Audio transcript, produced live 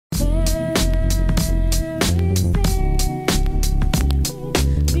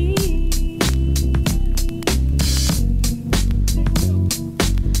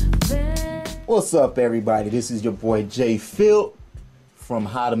What's up, everybody? This is your boy Jay Phil from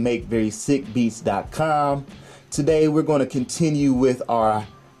howtomakeverysickbeats.com. Today we're going to continue with our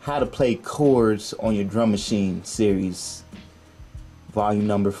how to play chords on your drum machine series, volume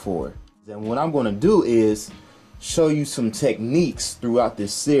number 4. And what I'm going to do is show you some techniques throughout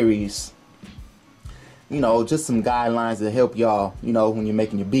this series, just some guidelines that help y'all, when you're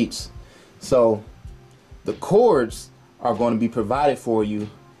making your beats. So the chords are going to be provided for you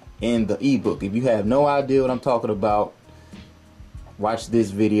in the ebook. If you have no idea what I'm talking about, watch this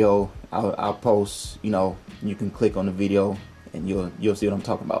video. I'll post, you can click on the video and you'll see what I'm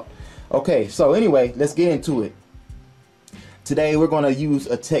talking about. Okay, so anyway, let's get into it. Today we're going to use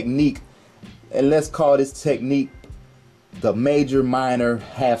a technique, and let's call this technique the major minor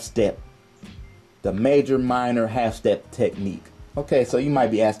half step. The major minor half step technique. Okay, so you might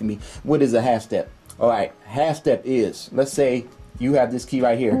be asking me, what is a half step? All right, half step is, let's say you have this key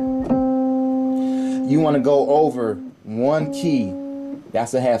right here. You want to go over one key.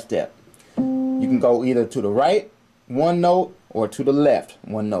 That's a half step. You can go either to the right, one note, or to the left,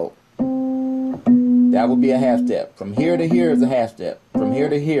 one note. That would be a half step. From here to here is a half step. From here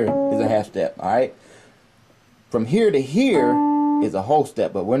to here is a half step. All right. From here to here is a whole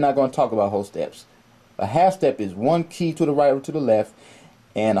step, but we're not going to talk about whole steps. A half step is one key to the right or to the left,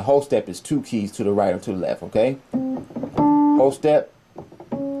 and a whole step is two keys to the right or to the left. Okay. Whole step,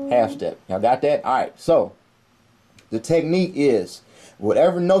 half step. Y'all got that? All right. So the technique is,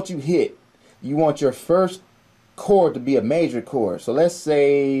 whatever note you hit, you want your first chord to be a major chord. So let's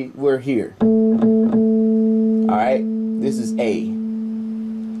say we're here. All right. This is A.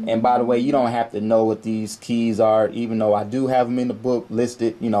 And by the way, you don't have to know what these keys are, even though I do have them in the book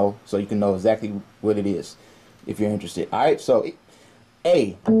listed, so you can know exactly what it is if you're interested. All right. So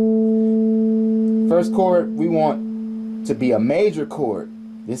A. First chord we want to be a major chord.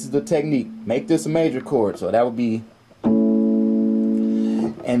 This is the technique. Make this a major chord. So that would be,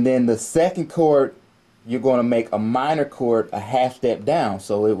 and then the second chord you're going to make a minor chord a half step down.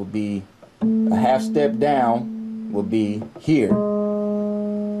 So it would be a half step down would be here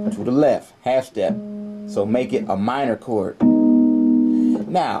to the left, half step. So make it a minor chord.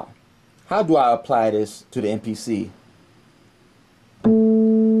 Now, how do I apply this to the MPC?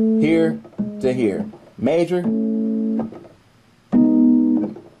 Here to here. Major,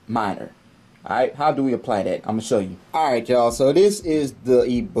 minor. Alright, how do we apply that? I'm going to show you. Alright, y'all, so this is the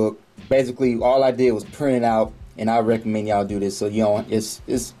ebook. Basically, all I did was print it out, and I recommend y'all do this so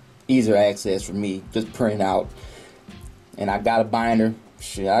it's easier access for me. Just print it out. And I got a binder.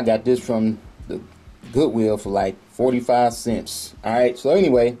 Shit, I got this from the Goodwill for like 45 cents. Alright, so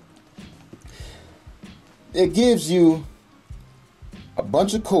anyway, it gives you a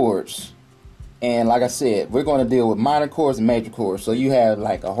bunch of chords. And like I said, we're going to deal with minor chords and major chords. So you have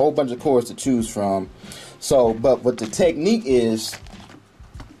like a whole bunch of chords to choose from. So, but what the technique is,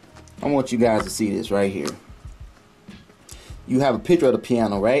 I want you guys to see this right here. You have a picture of the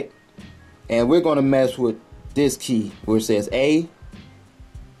piano, right? And we're going to mess with this key where it says A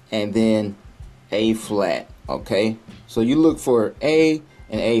and then A flat. Okay? So you look for A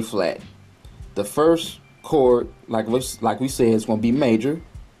and A flat. The first chord, like we said, is going to be major.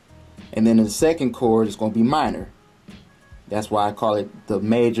 And then the second chord is going to be minor. That's why I call it the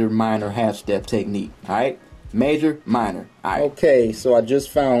major minor half step technique. Alright? Major, minor. Alright. Okay, so I just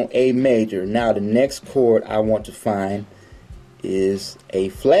found A major. Now the next chord I want to find is A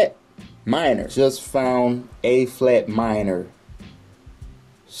flat minor. Just found A flat minor.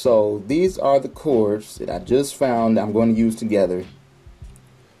 So these are the chords that I just found that I'm going to use together.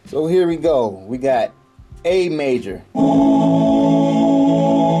 So here we go. We got A major.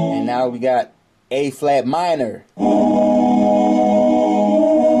 Now we got A flat minor.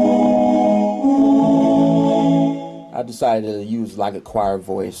 I decided to use like a choir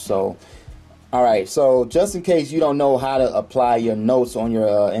voice. So, alright, so just in case you don't know how to apply your notes on your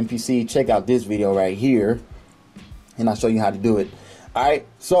MPC, check out this video right here, and I'll show you how to do it. Alright,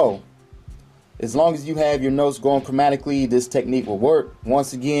 so as long as you have your notes going chromatically, this technique will work.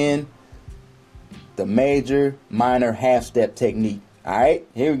 Once again, the major minor half step technique. Alright,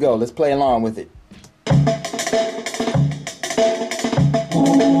 here we go. Let's play along with it.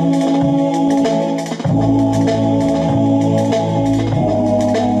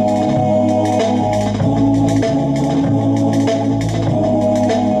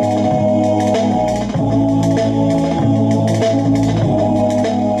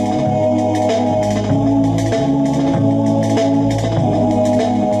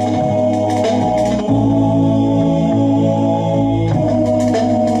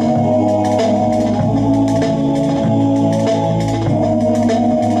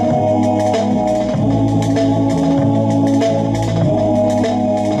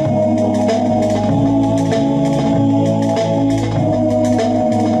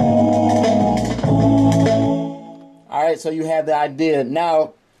 you have the idea.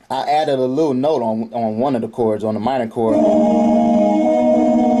 Now I added a little note on one of the chords, on the minor chord,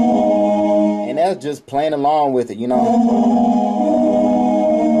 and that's just playing along with it, you know.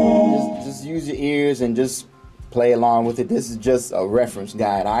 Just use your ears and just play along with it. This is just a reference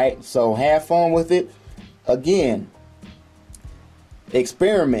guide, all right? So have fun with it. Again,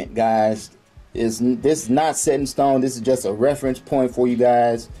 experiment, guys. This is not set in stone. This is just a reference point for you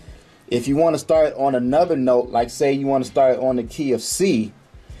guys. If you want to start on another note, like say you want to start on the key of C,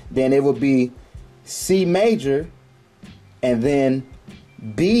 then it would be C major and then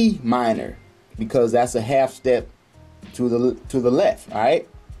B minor, because that's a half step to the left. All right,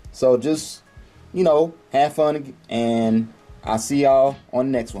 so just, you know, have fun, and I'll see y'all on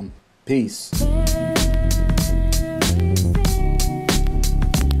the next one. Peace.